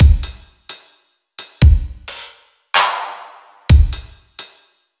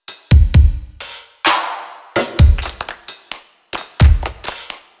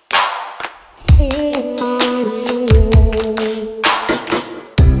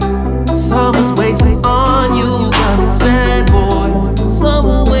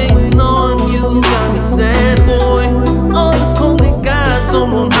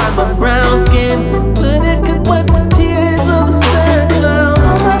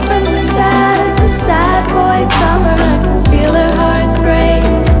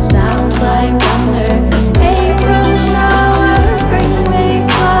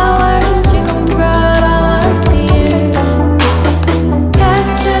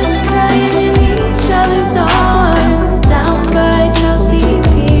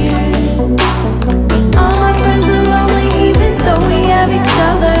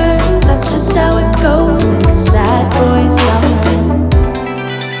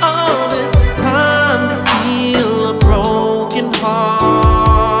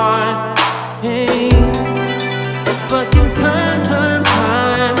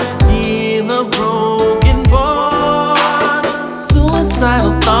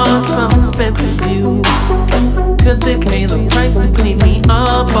suicidal thoughts from expensive views. Could they pay the price to clean me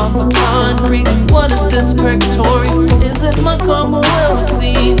up off the concrete? What is this purgatory? Is it my karma well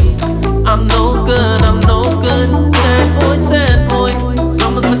received? I'm no good, I'm no good. Sad boy, sad boy.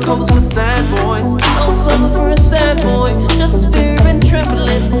 Summer's the coldest for sad boys. No summer for a sad boy, just a fear and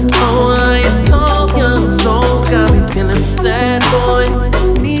trembling. Oh, I am tall, young soul, got me feeling sad boy.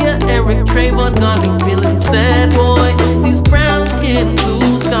 Nia, Eric, Trayvon got me feeling sad boy. These brown skin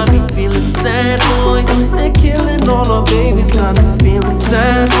blues got me feeling sad boy. They're killing all our babies, got me feeling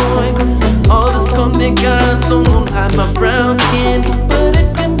sad boy. All this Conde guys don't hide my brown skin, but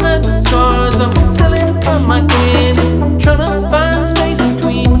it can hide the scars I'm concealing from my kin. Tryna find space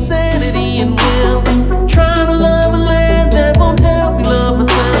between my sanity and will. Trying to love a land that won't help me love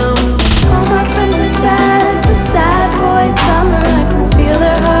myself. All my friends are sad, it's a sad boy summer. I can feel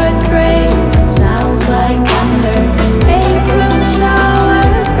their hearts break, it sounds like thunder. April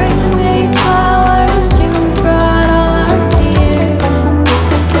showers, bring the May flowers. June brought all our tears.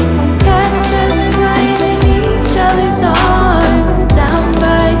 Catch us crying in each other's arms, down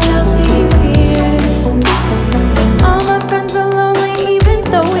by Chelsea Piers. All my friends are lonely even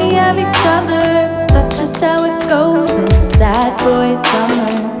though we have each other. That's just how it goes in a sad boy summer.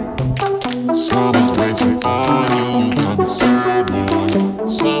 Summer's waiting on you, got me sad boy.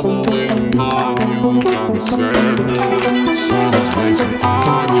 Summer waiting on you, got me sad boy. Summer's waiting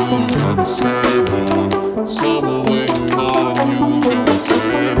on you, got me sad boy. Summer